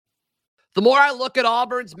The more I look at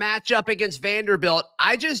Auburn's matchup against Vanderbilt,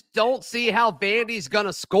 I just don't see how Vandy's going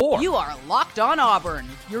to score. You are Locked On Auburn,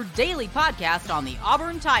 your daily podcast on the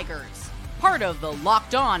Auburn Tigers. Part of the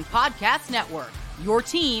Locked On Podcast Network, your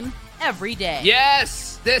team every day.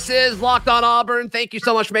 Yes, this is Locked On Auburn. Thank you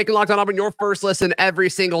so much for making Locked On Auburn your first listen every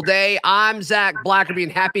single day. I'm Zach Blackerby,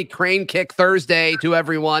 and happy Crane Kick Thursday to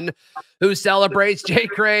everyone who celebrates.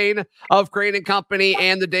 Jake Crane of Crane & Company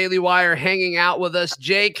and the Daily Wire hanging out with us.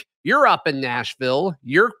 Jake, you're up in Nashville.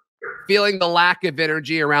 You're feeling the lack of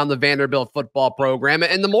energy around the Vanderbilt football program.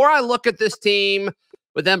 And the more I look at this team,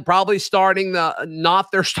 with them probably starting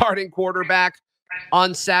not their starting quarterback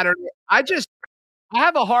on Saturday, I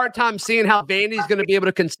have a hard time seeing how Vandy's going to be able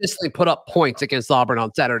to consistently put up points against Auburn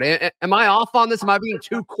on Saturday. Am I off on this? Am I being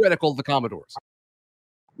too critical of the Commodores?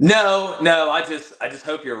 No, I just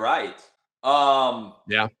hope you're right.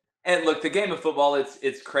 Yeah. And look, the game of football,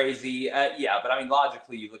 it's crazy. But I mean,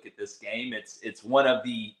 logically, you look at this game, it's one of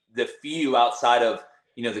the few outside of,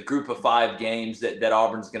 the group of 5 games that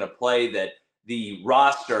Auburn's going to play that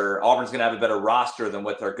Auburn's going to have a better roster than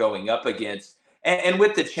what they're going up against. And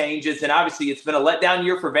with the changes, and obviously it's been a letdown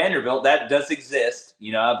year for Vanderbilt. That does exist.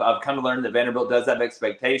 I've come to learn that Vanderbilt does have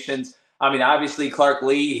expectations. I mean, obviously Clark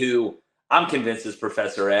Lee, who I'm convinced is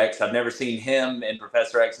Professor X. I've never seen him and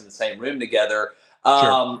Professor X in the same room together.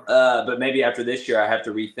 Sure. But maybe after this year, I have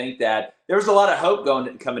to rethink that. There was a lot of hope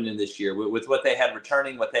coming in this year with what they had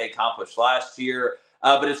returning, what they accomplished last year.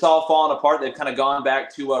 But it's all fallen apart. They've kind of gone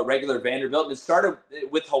back to regular Vanderbilt. And it started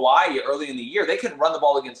with Hawaii early in the year. They couldn't run the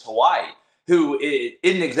ball against Hawaii, who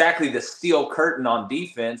isn't exactly the steel curtain on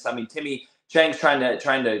defense. I mean, Timmy Chang's trying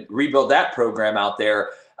to rebuild that program out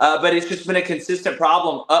there. But it's just been a consistent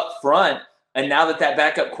problem up front. And now that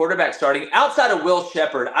backup quarterback starting, outside of Will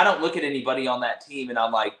Shepherd, I don't look at anybody on that team and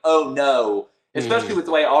I'm like, oh no, especially with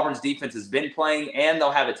the way Auburn's defense has been playing, and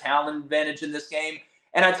they'll have a talent advantage in this game.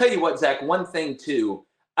 And I tell you what, Zach, one thing too,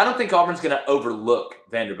 I don't think Auburn's going to overlook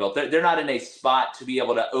Vanderbilt. They're not in a spot to be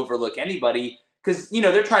able to overlook anybody because,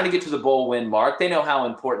 they're trying to get to the bowl win mark. They know how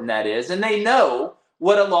important that is. And they know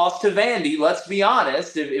what a loss to Vandy, let's be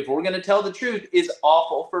honest, if we're going to tell the truth, is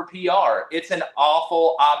awful for PR. It's an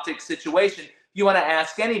awful optics situation. You want to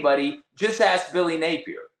ask anybody, just ask Billy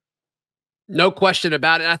Napier. No question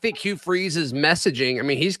about it. And I think Hugh Freeze's messaging, I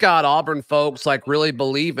mean, he's got Auburn folks like really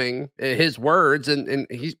believing his words, and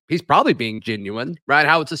he's probably being genuine, right?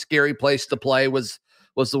 How it's a scary place to play was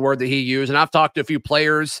the word that he used. And I've talked to a few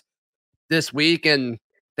players this week, and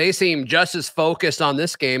they seem just as focused on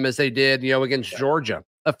this game as they did, against Georgia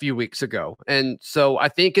a few weeks ago. And so I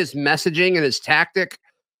think his messaging and his tactic,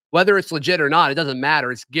 whether it's legit or not, it doesn't matter.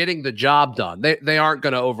 It's getting the job done. They aren't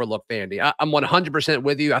going to overlook Vandy. I'm 100%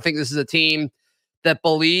 with you. I think this is a team that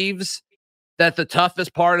believes that the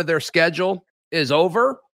toughest part of their schedule is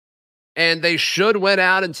over, and they should win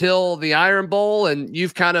out until the Iron Bowl. And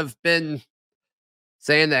you've kind of been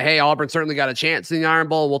saying that, hey, Auburn certainly got a chance in the Iron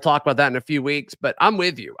Bowl. We'll talk about that in a few weeks, but I'm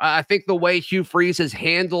with you. I think the way Hugh Freeze has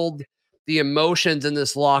handled the emotions in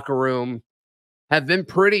this locker room have been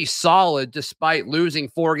pretty solid despite losing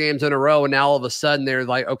 4 games in a row. And now all of a sudden they're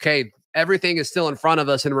like, okay, everything is still in front of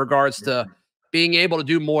us in regards to being able to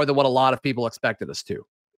do more than what a lot of people expected us to.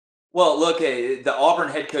 Well, look, the Auburn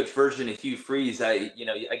head coach version of Hugh Freeze, I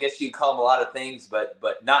guess you can call him a lot of things, but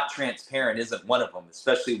not transparent isn't one of them,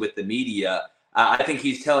 especially with the media. I think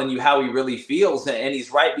he's telling you how he really feels, and he's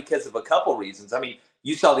right because of a couple reasons. I mean,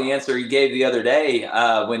 you saw the answer he gave the other day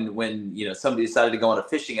when somebody decided to go on a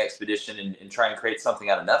fishing expedition and try and create something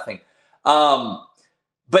out of nothing.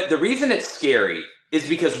 But the reason it's scary is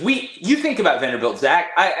because you think about Vanderbilt,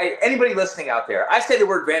 Zach. Anybody listening out there, I say the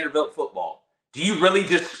word Vanderbilt football. Do you really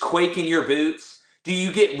just quake in your boots? Do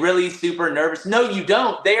you get really super nervous? No, you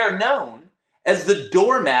don't. They are known as the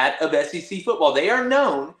doormat of SEC football. They are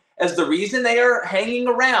known as the reason they are hanging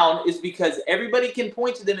around is because everybody can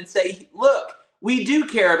point to them and say, look, we do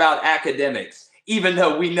care about academics, even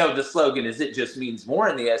though we know the slogan is it just means more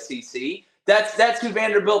in the SEC. That's who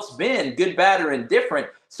Vanderbilt's been, good, bad, or indifferent.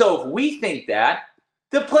 So if we think that,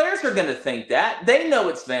 the players are going to think that. They know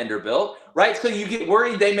it's Vanderbilt, right? So you get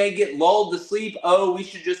worried they may get lulled to sleep. Oh, we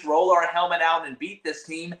should just roll our helmet out and beat this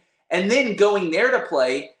team. And then going there to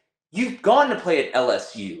play, you've gone to play at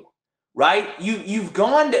LSU. Right? You've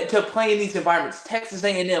gone to play in these environments, Texas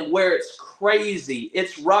A&M, where it's crazy,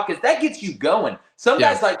 it's ruckus. That gets you going. Some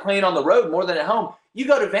guys like playing on the road more than at home. You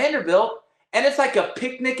go to Vanderbilt, and it's like a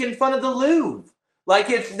picnic in front of the Louvre. Like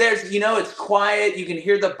it's quiet. You can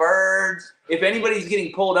hear the birds. If anybody's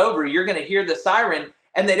getting pulled over, you're going to hear the siren.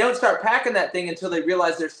 and they don't start packing that thing until they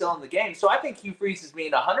realize they're still in the game. So I think Hugh Freeze is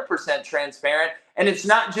being 100% transparent, and it's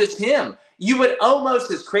not just him. You would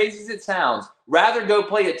almost, as crazy as it sounds, rather go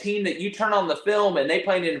play a team that you turn on the film and they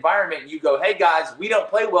play in an environment and you go, hey, guys, we don't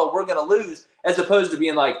play well, we're going to lose, as opposed to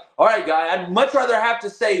being like, all right, guy, I'd much rather have to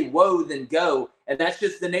say whoa than go. And that's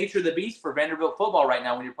just the nature of the beast for Vanderbilt football right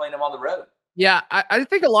now when you're playing them on the road. Yeah, I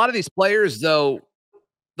think a lot of these players, though,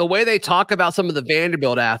 the way they talk about some of the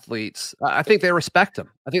Vanderbilt athletes, I think they respect them.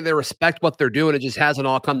 I think they respect what they're doing. It just hasn't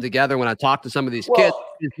all come together. When I talk to some of these kids,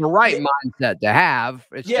 it's the right mindset to have.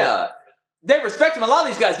 It's they respect them. A lot of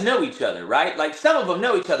these guys know each other, right? Like some of them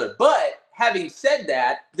know each other. But having said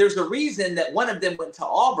that, there's a reason that one of them went to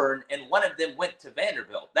Auburn and one of them went to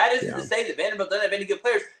Vanderbilt. That isn't to say that Vanderbilt doesn't have any good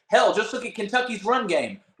players. Hell, just look at Kentucky's run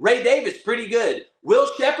game. Ray Davis, pretty good. Will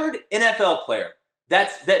Shepard, NFL player.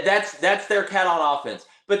 That's their cat on offense.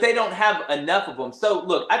 But they don't have enough of them. So,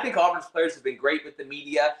 look, I think Auburn's players have been great with the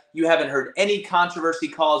media. You haven't heard any controversy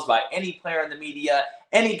calls by any player in the media,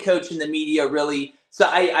 any coach in the media, really. So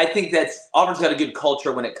I think Auburn's got a good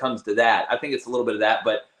culture when it comes to that. I think it's a little bit of that.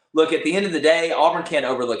 But, look, at the end of the day, Auburn can't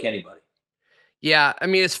overlook anybody. Yeah, I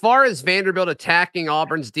mean, as far as Vanderbilt attacking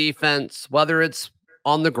Auburn's defense, whether it's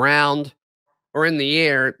on the ground or in the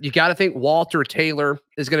air, you got to think Walter Taylor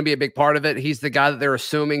is going to be a big part of it. He's the guy that they're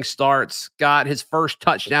assuming starts, got his first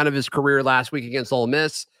touchdown of his career last week against Ole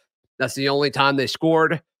Miss. That's the only time they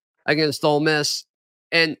scored against Ole Miss.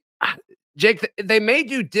 And Jake, they may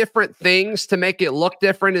do different things to make it look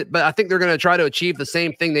different, but I think they're going to try to achieve the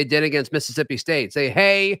same thing they did against Mississippi State. Say,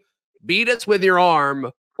 hey, beat us with your arm,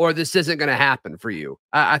 or this isn't going to happen for you.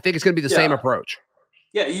 I think it's going to be the same approach.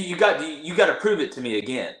 Yeah, you got to prove it to me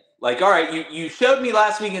again. Like, all right, you showed me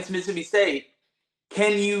last week against Mississippi State.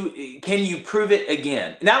 Can you prove it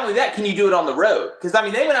again? Not only that, can you do it on the road? Because, I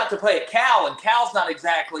mean, they went out to play at Cal, and Cal's not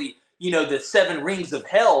exactly, the 7 rings of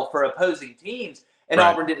hell for opposing teams, and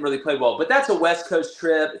right. Auburn didn't really play well. But that's a West Coast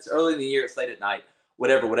trip. It's early in the year. It's late at night,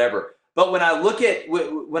 whatever. But when I look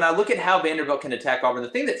at how Vanderbilt can attack Auburn, the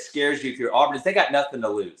thing that scares you if you're Auburn is they got nothing to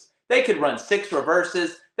lose. They could run 6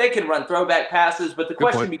 reverses. They could run throwback passes. But the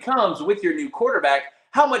question becomes, with your new quarterback,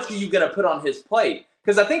 how much are you going to put on his plate?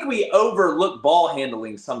 Because I think we overlook ball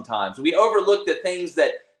handling sometimes. We overlook the things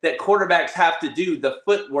that quarterbacks have to do, the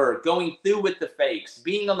footwork, going through with the fakes,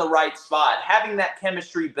 being on the right spot, having that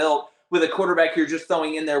chemistry built with a quarterback you're just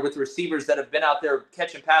throwing in there with receivers that have been out there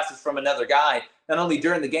catching passes from another guy, not only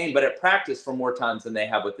during the game, but at practice for more times than they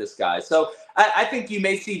have with this guy. So I think you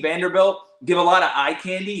may see Vanderbilt give a lot of eye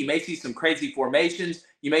candy. You may see some crazy formations.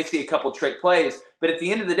 You may see a couple trick plays. But at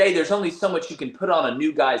the end of the day, there's only so much you can put on a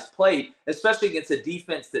new guy's plate, especially against a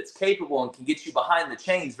defense that's capable and can get you behind the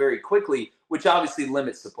chains very quickly, which obviously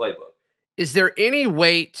limits the playbook. Is there any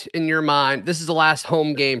weight in your mind? This is the last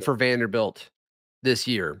home game for Vanderbilt this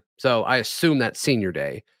year. So I assume that's senior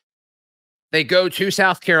day. They go to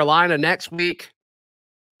South Carolina next week,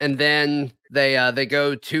 and then they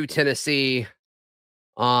go to Tennessee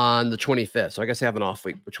on the 25th. So I guess they have an off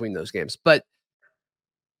week between those games. But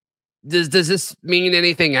does this mean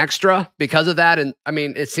anything extra because of that? And I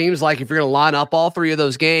mean, it seems like if you're going to line up all 3 of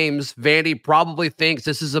those games, Vandy probably thinks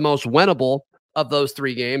this is the most winnable of those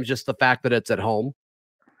 3 games, just the fact that it's at home.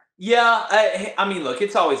 Yeah, I mean, look,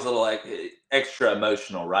 it's always a little extra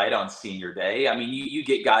emotional, right, on senior day. I mean, you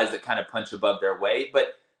get guys that kind of punch above their weight.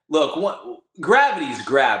 But look, gravity's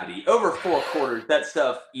gravity. Over 4 quarters, that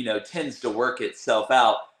stuff, tends to work itself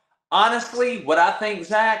out. Honestly, what I think,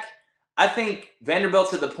 Zach, I think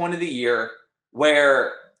Vanderbilt's at the point of the year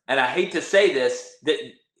where, and I hate to say this, that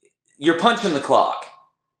you're punching the clock.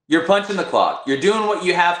 You're punching the clock. You're doing what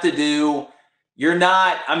you have to do. You're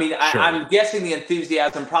not, I mean, sure. I'm guessing the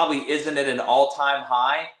enthusiasm probably isn't at an all-time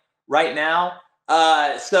high right now.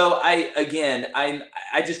 So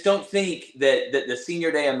I just don't think that the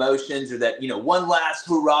senior day emotions or that, one last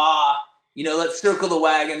hurrah, let's circle the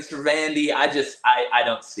wagons for Vandy. I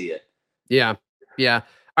don't see it. Yeah.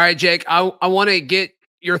 All right, Jake, I want to get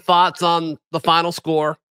your thoughts on the final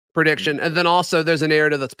score prediction. And then also there's a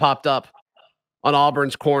narrative that's popped up on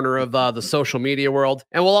Auburn's corner of the social media world.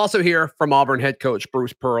 And we'll also hear from Auburn head coach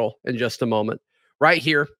Bruce Pearl in just a moment, right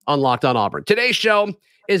here on Locked On Auburn. Today's show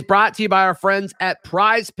is brought to you by our friends at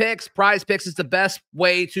Prize Picks. Prize Picks is the best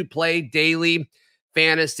way to play daily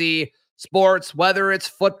fantasy sports, whether it's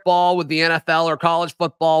football with the NFL or college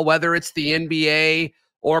football, whether it's the NBA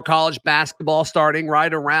or college basketball starting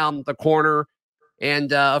right around the corner.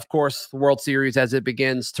 And, of course, the World Series as it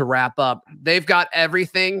begins to wrap up. They've got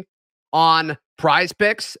everything on Prize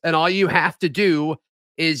Picks, and all you have to do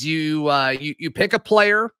is you pick a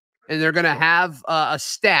player, and they're going to have a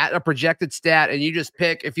projected stat, and you just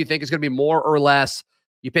pick if you think it's going to be more or less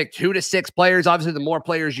You pick 2 to 6 players. Obviously, the more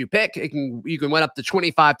players you pick, you can win up to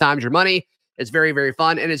 25 times your money. It's very, very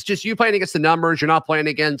fun. And it's just you playing against the numbers. You're not playing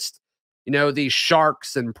against, these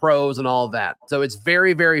sharks and pros and all of that. So it's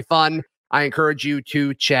very, very fun. I encourage you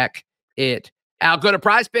to check it out. Go to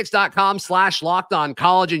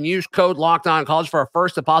prizepicks.com/lockedoncollege and use code lockedoncollege for a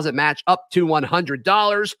first deposit match up to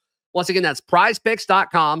 $100. Once again, that's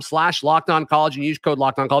prizepicks.com/lockedoncollege and use code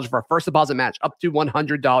lockedoncollege for a first deposit match up to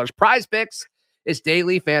 $100. Prize Picks is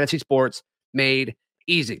daily fantasy sports made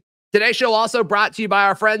easy. Today's show also brought to you by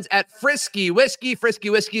our friends at Frisky Whiskey. Frisky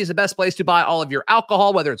Whiskey is the best place to buy all of your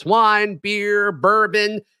alcohol, whether it's wine, beer,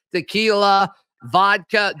 bourbon, tequila,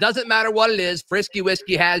 vodka. Doesn't matter what it is. Frisky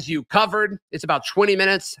Whiskey has you covered. It's about 20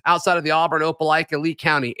 minutes outside of the Auburn, Opelika, Lee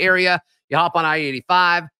County area. You hop on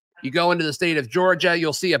I-85. You go into the state of Georgia.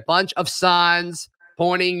 You'll see a bunch of signs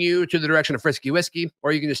pointing you to the direction of Frisky Whiskey,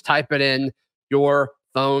 or you can just type it in your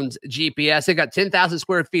phone's GPS. They got 10,000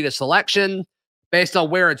 square feet of selection. Based on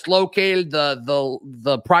where it's located,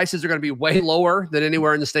 the prices are going to be way lower than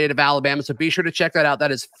anywhere in the state of Alabama. So be sure to check that out.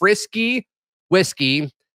 That is Frisky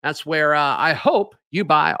Whiskey. That's where I hope you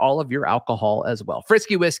buy all of your alcohol as well.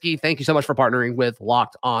 Frisky Whiskey, thank you so much for partnering with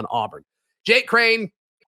Locked on Auburn. Jake Crane,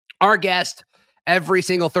 our guest, every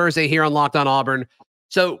single Thursday here on Locked on Auburn.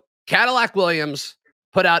 So Cadillac Williams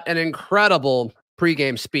put out an incredible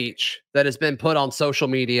pregame speech that has been put on social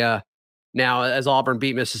media now as Auburn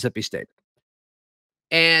beat Mississippi State.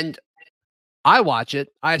 And I watch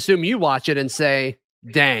it. I assume you watch it and say,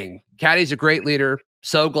 dang, Caddy's a great leader.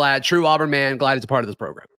 So glad. True Auburn man. Glad he's a part of this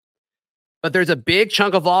program. But there's a big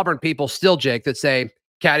chunk of Auburn people still, Jake, that say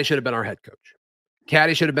Caddy should have been our head coach.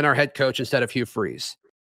 Caddy should have been our head coach instead of Hugh Freeze.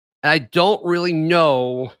 And I don't really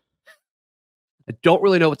know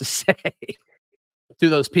what to say to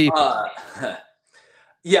those people.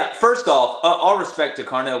 Yeah, first off, all respect to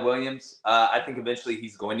Carnell Williams. I think eventually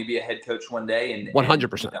he's going to be a head coach one day. And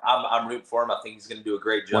 100%. I'm rooting for him. I think he's going to do a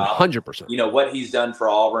great job. 100%. What he's done for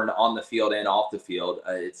Auburn on the field and off the field,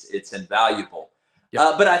 it's invaluable.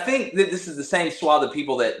 Yep. But I think that this is the same swath of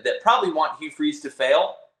people that probably want Hugh Freeze to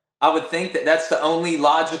fail. I would think that that's the only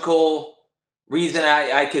logical reason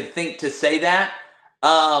I could think to say that.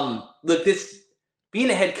 Look, this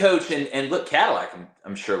being a head coach and look, Cadillac,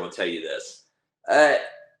 I'm sure will tell you this.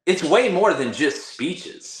 It's way more than just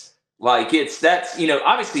speeches. Like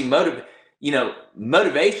obviously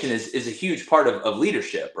motivation is a huge part of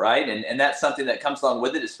leadership, right? And that's something that comes along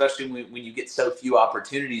with it, especially when you get so few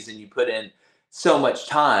opportunities and you put in so much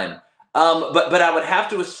time. But I would have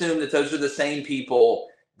to assume that those are the same people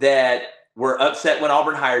that were upset when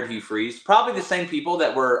Auburn hired Hugh Freeze, probably the same people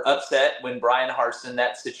that were upset when Brian Harsin,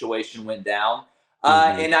 that situation went down.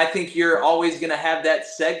 And I think you're always going to have that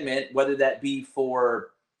segment, whether that be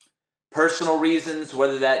for personal reasons,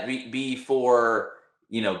 whether that be for,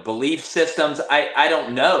 belief systems. I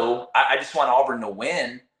don't know. I just want Auburn to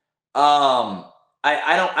win.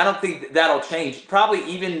 I don't think that'll change. Probably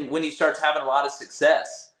even when he starts having a lot of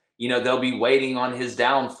success, they'll be waiting on his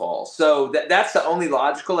downfall. So that's the only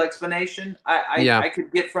logical explanation I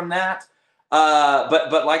could get from that.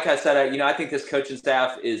 But like I said, I think this coaching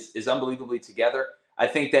staff is unbelievably together. I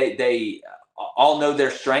think they all know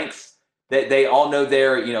their strengths. They all know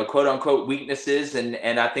their, quote unquote weaknesses.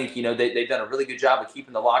 And I think, they've done a really good job of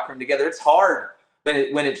keeping the locker room together. It's hard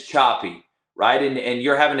when it's choppy, right? And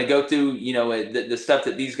you're having to go through, the stuff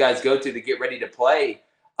that these guys go through to get ready to play.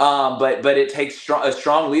 But it takes a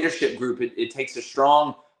strong leadership group. It takes a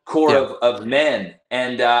strong core of men.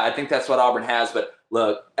 And I think that's what Auburn has. But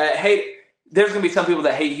look, there's going to be some people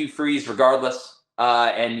that hate Hugh Freeze regardless.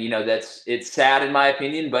 And it's sad in my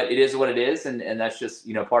opinion, but it is what it is. And that's just,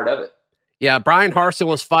 part of it. Yeah. Brian Harsin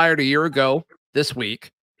was fired a year ago this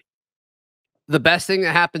week. The best thing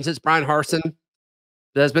that happened since Brian Harsin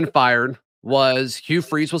that has been fired was Hugh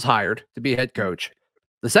Freeze was hired to be head coach.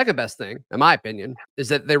 The second best thing, in my opinion, is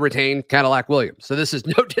that they retained Cadillac Williams. So this is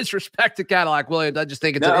no disrespect to Cadillac Williams. I just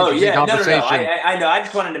think it's an interesting conversation. No. I know. I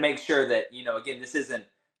just wanted to make sure that, again, this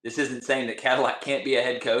isn't saying that Cadillac can't be a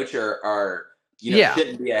head coach or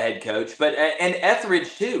shouldn't be a head coach. But and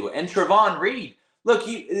Etheridge too, and Trevon Reed. Look,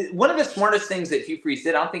 one of the smartest things that Hugh Freeze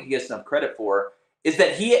did, I don't think he gets enough credit for, is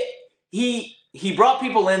that he brought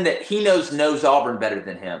people in that he knows Auburn better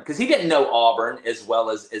than him, because he didn't know Auburn as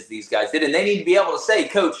well as these guys did. And they need to be able to say,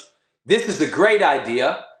 Coach, this is a great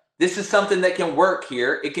idea. This is something that can work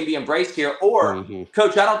here. It can be embraced here. Or,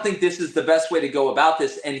 Coach, I don't think this is the best way to go about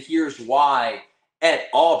this, and here's why at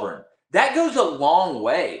Auburn. That goes a long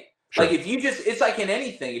way. Sure. Like it's like in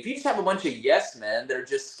anything, if you just have a bunch of yes men that are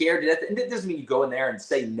just scared to death, and it doesn't mean you go in there and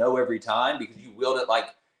say no every time because you wield it like,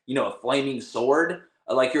 a flaming sword.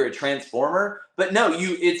 like you're a transformer. But no,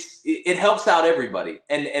 it helps out everybody,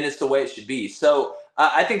 and it's the way it should be. So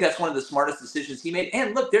I think that's one of the smartest decisions he made.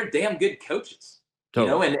 And look, they're damn good coaches,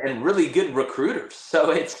 Totally. and really good recruiters.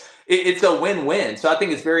 So it's a win-win. So I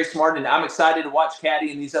think it's very smart, and I'm excited to watch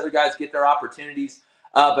Caddy and these other guys get their opportunities.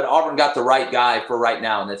 But Auburn got the right guy for right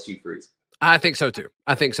now, and that's Hugh Freeze. I think so too.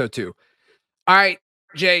 All right,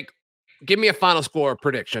 Jake, give me a final score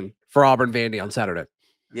prediction for Auburn Vandy on Saturday.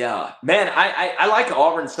 Yeah, man, I like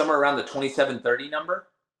Auburn somewhere around the 27-30 number.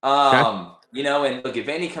 Okay. And look, if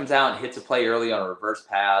Vandy comes out and hits a play early on a reverse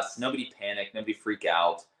pass, nobody panic, nobody freak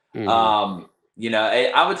out. Mhm.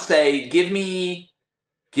 I would say give me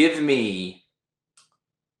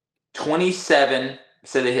 27.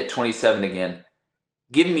 Say they hit 27 again.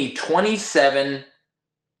 Give me 27-17.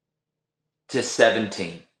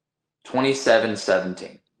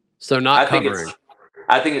 27-17. So not covering.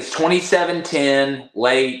 I think it's 27-10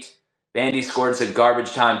 late. Vandy scores a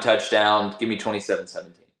garbage time touchdown. Give me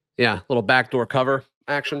 27-17. Yeah, little backdoor cover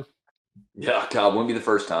action. Yeah, God, wouldn't be the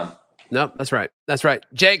first time. Nope, that's right.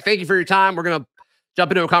 Jake, thank you for your time. We're going to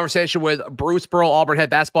jump into a conversation with Bruce Pearl, Auburn head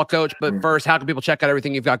basketball coach. But first, how can people check out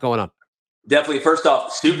everything you've got going on? Definitely. First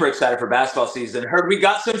off, super excited for basketball season. Heard we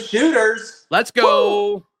got some shooters. Let's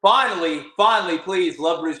go. Woo! Finally, please.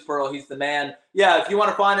 Love Bruce Pearl. He's the man. Yeah, if you want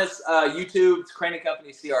to find us, YouTube, it's Crane &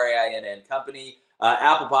 Company, Crinn Company,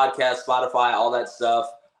 Apple Podcasts, Spotify, all that stuff.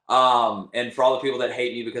 And for all the people that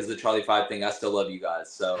hate me because of the Charlie 5 thing, I still love you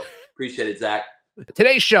guys. So appreciate it, Zach.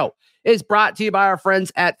 Today's show is brought to you by our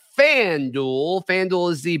friends at FanDuel.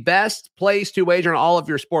 FanDuel is the best place to wager on all of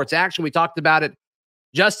your sports action. We talked about it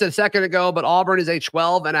just a second ago, but Auburn is a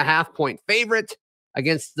 12.5-point favorite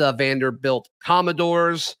against the Vanderbilt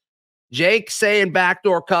Commodores. Jake saying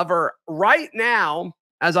backdoor cover right now,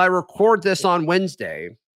 as I record this on Wednesday.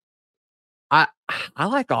 I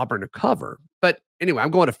like Auburn to cover, but anyway,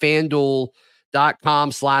 I'm going to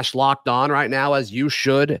FanDuel.com/lockedon right now, as you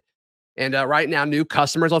should. And right now, new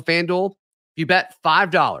customers on FanDuel, if you bet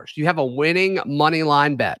 $5, you have a winning money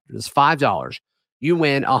line bet. It's $5. You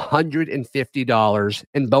win $150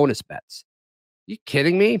 in bonus bets. You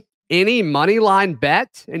kidding me? Any money line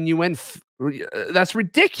bet and you win. That's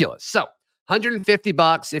ridiculous. So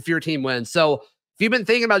 $150 if your team wins. So if you've been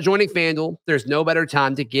thinking about joining FanDuel, there's no better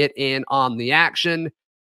time to get in on the action.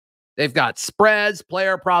 They've got spreads,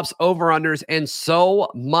 player props, over-unders, and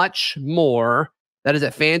so much more. That is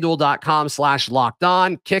at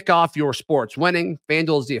FanDuel.com/lockedon. Kick off your sports winning.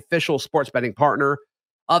 FanDuel is the official sports betting partner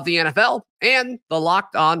of the NFL and the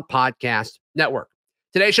Locked On Podcast Network.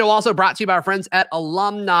 Today's show also brought to you by our friends at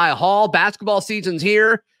Alumni Hall. Basketball season's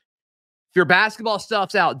here. If your basketball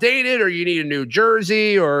stuff's outdated or you need a new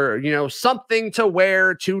jersey or, something to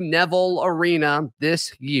wear to Neville Arena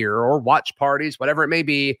this year or watch parties, whatever it may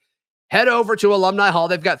be, head over to Alumni Hall.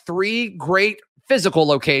 They've got 3 great physical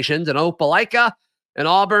locations in Opelika, in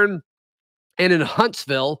Auburn, and in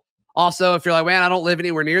Huntsville. Also, if you're like, man, I don't live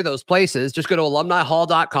anywhere near those places, just go to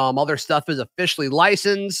alumnihall.com. All their stuff is officially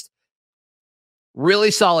licensed.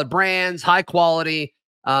 Really solid brands, high quality.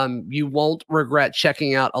 You won't regret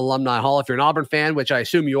checking out Alumni Hall. If you're an Auburn fan, which I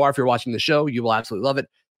assume you are if you're watching the show, you will absolutely love it.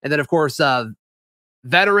 And then, of course,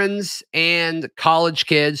 veterans and college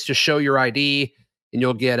kids, just show your ID and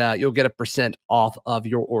you'll get a percent off of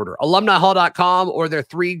your order. AlumniHall.com or their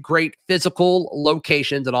 3 great physical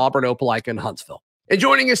locations at Auburn, Opelika, and Huntsville. And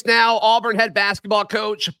joining us now, Auburn head basketball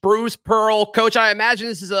coach Bruce Pearl. Coach, I imagine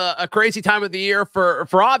this is a crazy time of the year for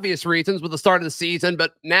obvious reasons with the start of the season,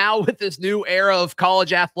 but now with this new era of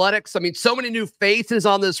college athletics, I mean, so many new faces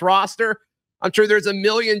on this roster. I'm sure there's a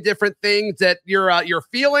million different things that you're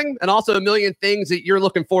feeling, and also a million things that you're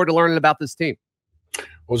looking forward to learning about this team.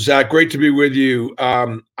 Well, Zach, great to be with you.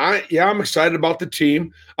 I'm excited about the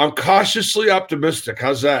team. I'm cautiously optimistic.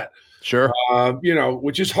 How's that? Sure.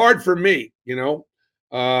 Which is hard for me,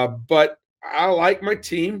 but I like my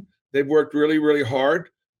team. They've worked really, really hard.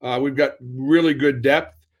 We've got really good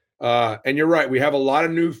depth. And you're right. We have a lot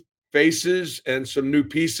of new faces and some new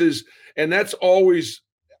pieces. And that's always,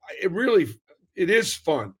 it is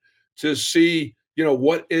fun to see,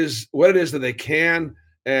 what it is that they can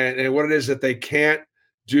and what it is that they can't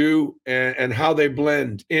do and how they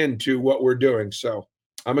blend into what we're doing. So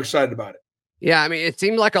I'm excited about it. Yeah, I mean, it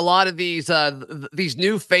seemed like a lot of these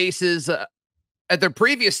new faces at their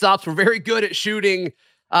previous stops were very good at shooting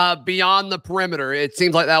beyond the perimeter. It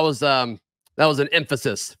seems like that was an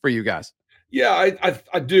emphasis for you guys. Yeah,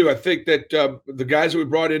 I do. I think that the guys that we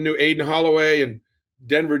brought in, Aiden Holloway and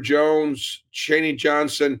Denver Jones, Chaney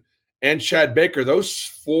Johnson, and Chad Baker, those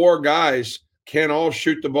 4 guys can all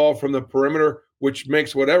shoot the ball from the perimeter, which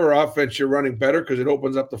makes whatever offense you're running better because it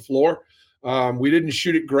opens up the floor. We didn't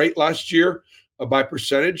shoot it great last year by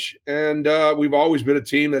percentage, and we've always been a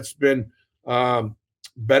team that's been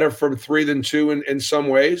better from 3 than 2 in some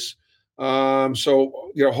ways.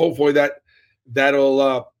 So hopefully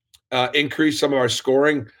that'll increase some of our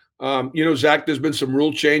scoring. Zach, there's been some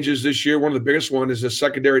rule changes this year. One of the biggest one is the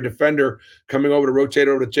secondary defender coming over to rotate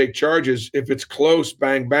over to take charges. If it's close,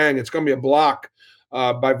 bang, bang, it's going to be a block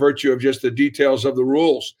by virtue of just the details of the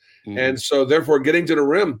rules. Mm-hmm. And so therefore getting to the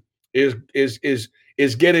rim is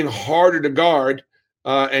getting harder to guard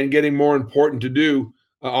and getting more important to do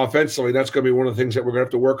offensively. That's going to be one of the things that we're going to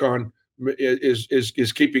have to work on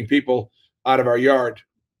is keeping people out of our yard.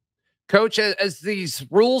 Coach, as these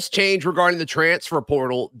rules change regarding the transfer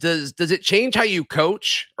portal, does it change how you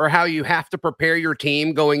coach or how you have to prepare your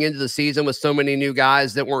team going into the season with so many new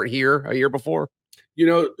guys that weren't here a year before?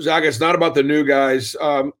 Zach, it's not about the new guys.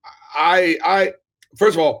 I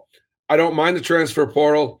first of all, I don't mind the transfer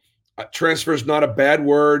portal. Transfer is not a bad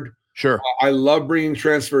word. Sure. I love bringing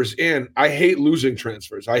transfers in. I hate losing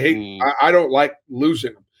transfers. I don't like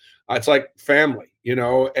losing them. It's like family,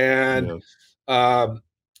 and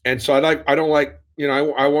and so I don't want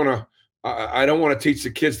to teach the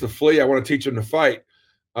kids to flee. I want to teach them to fight.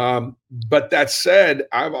 But that said,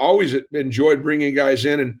 I've always enjoyed bringing guys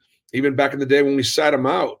in, and even back in the day when we sat them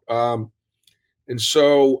out. And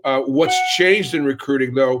so what's changed in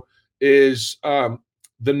recruiting, though, is the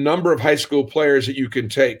number of high school players that you can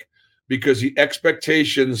take, because the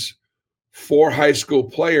expectations for high school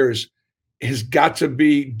players has got to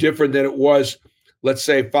be different than it was, let's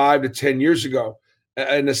say, 5 to 10 years ago,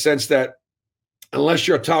 in the sense that unless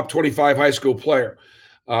you're a top 25 high school player,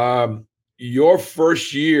 your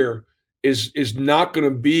first year is not going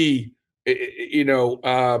to be,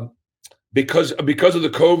 because of the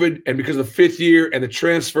COVID and because of the fifth year and the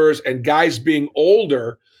transfers and guys being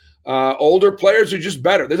older players are just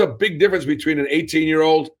better. There's a big difference between an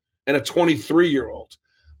 18-year-old and a 23-year-old.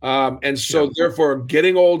 And so therefore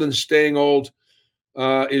getting old and staying old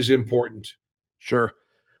is important. Sure.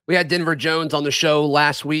 We had Denver Jones on the show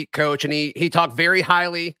last week, Coach, and he talked very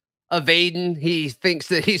highly of Aiden. He thinks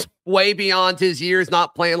that he's way beyond his years,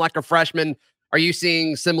 not playing like a freshman. Are you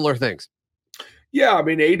seeing similar things? Yeah, I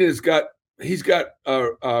mean, Aiden he's got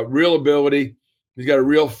a real ability. He's got a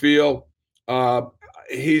real feel.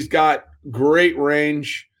 He's got great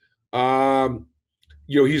range.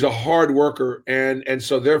 He's a hard worker, and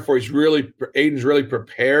so therefore Aiden's really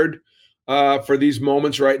prepared for these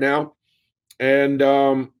moments right now. And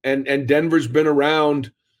Denver's been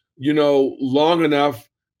around, long enough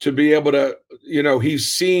to be able to,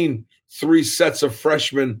 he's seen 3 sets of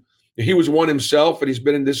freshmen. He was one himself,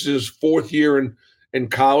 and this is his 4th year in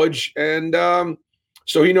college. And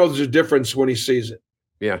so he knows there's a difference when he sees it.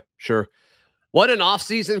 Yeah, sure. What an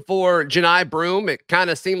offseason for Johni Broome. It kind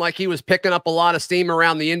of seemed like he was picking up a lot of steam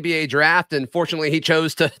around the NBA draft, and fortunately he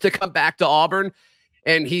chose to come back to Auburn.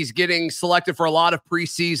 And he's getting selected for a lot of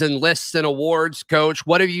preseason lists and awards. Coach,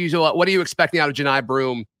 what are you expecting out of Johni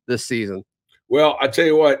Broome this season? Well, I tell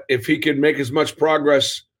you what, if he can make as much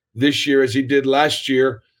progress this year as he did last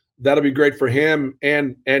year, that'll be great for him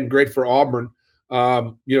and great for Auburn.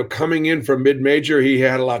 Coming in from mid-major, he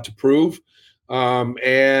had a lot to prove,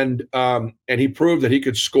 and he proved that he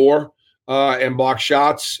could score and block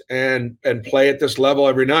shots and play at this level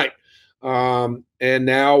every night. And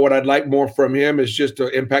now what I'd like more from him is just to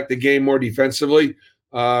impact the game more defensively.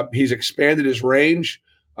 He's expanded his range.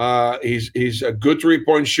 He's a good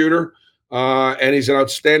 3-point shooter, and he's an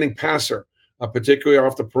outstanding passer, particularly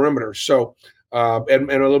off the perimeter. So, and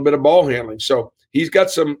a little bit of ball handling. So he's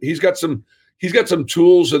got some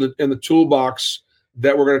tools in the toolbox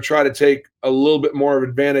that we're going to try to take a little bit more of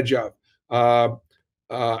advantage of. But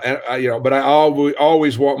I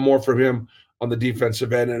always want more from him on the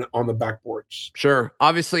defensive end and on the backboards. Sure.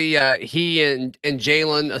 Obviously, he and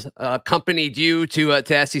Jalen accompanied you to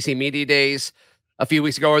SEC Media Days a few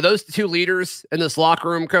weeks ago. Are those the 2 leaders in this locker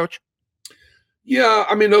room, Coach? Yeah,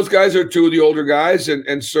 I mean, those guys are 2 of the older guys,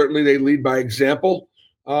 and certainly they lead by example.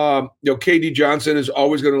 KD Johnson is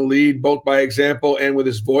always going to lead both by example and with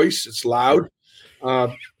his voice. It's loud.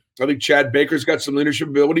 I think Chad Baker's got some leadership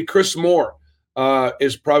ability. Chris Moore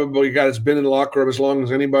is probably a guy that's been in the locker room as long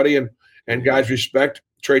as anybody, and guys respect.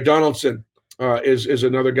 Trey Donaldson is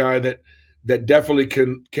another guy that definitely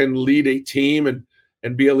can lead a team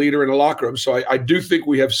and be a leader in the locker room. So I do think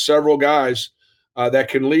we have several guys that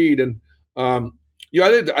can lead. And I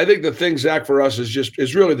think the thing, Zach, for us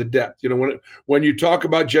is really the depth. When you talk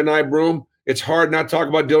about Johni Broome, it's hard not to talk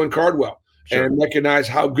about Dylan Cardwell. Sure. And recognize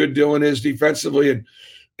how good Dylan is defensively and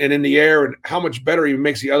in the air, and how much better he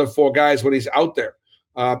makes the other 4 guys when he's out there.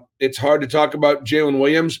 It's hard to talk about Jalen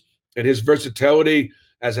Williams and his versatility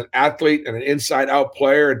as an athlete and an inside-out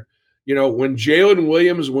player. And, when Jalen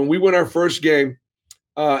Williams, when we win our first game,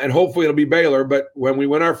 and hopefully it'll be Baylor, but when we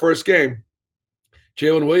win our first game,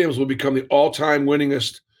 Jalen Williams will become the all-time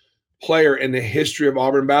winningest player in the history of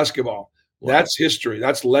Auburn basketball. Wow. That's history.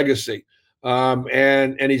 That's legacy.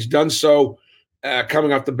 And he's done so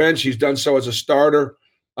coming off the bench. He's done so as a starter.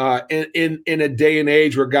 In a day and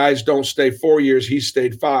age where guys don't stay 4 years, he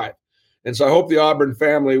stayed 5. And so I hope the Auburn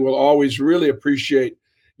family will always really appreciate,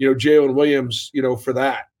 Jalen Williams, for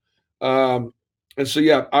that. And so,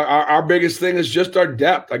 yeah, our biggest thing is just our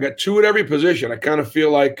depth. I got 2 at every position. I kind of feel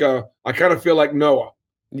like Noah.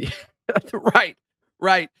 Yeah,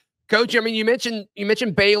 right. Coach, I mean, you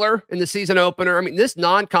mentioned Baylor in the season opener. I mean, this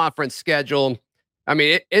non-conference schedule, I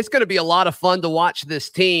mean, it's going to be a lot of fun to watch this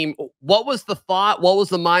team. What was the thought? What was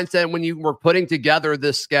the mindset when you were putting together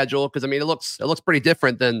this schedule? Because I mean, it looks pretty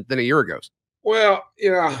different than a year ago's. Well,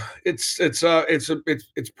 it's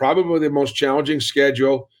probably the most challenging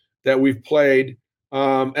schedule that we've played,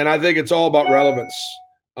 and I think it's all about relevance.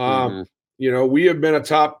 We have been a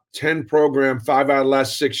top 10 program 5 out of the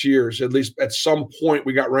last 6 years. At least at some point,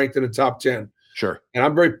 we got ranked in the top 10. Sure, and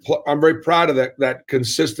I'm very proud of that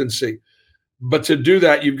consistency. But to do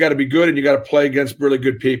that, you've got to be good, and you got to play against really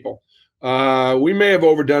good people. We may have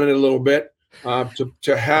overdone it a little bit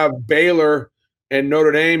to have Baylor and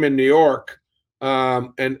Notre Dame in New York.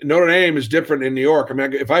 And Notre Dame is different in New York. I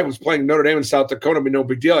mean, if I was playing Notre Dame in South Dakota, it'd be no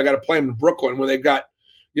big deal. I got to play them in Brooklyn where they've got,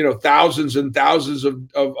 thousands and thousands of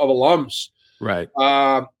alums. Right.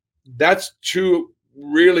 That's 2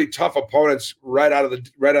 really tough opponents right out of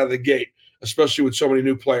the gate, especially with so many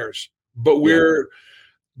new players.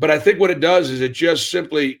 But I think what it does is it just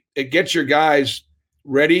simply gets your guys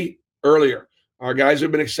ready earlier. Our guys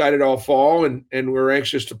have been excited all fall, and we're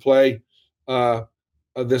anxious to play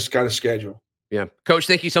this kind of schedule. Yeah. Coach,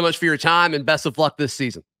 thank you so much for your time, and best of luck this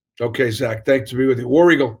season. Okay, Zach. Thanks to be with you. War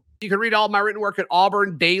Eagle. You can read all my written work at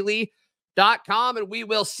auburndaily.com, and we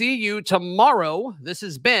will see you tomorrow. This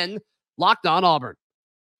has been Locked On Auburn.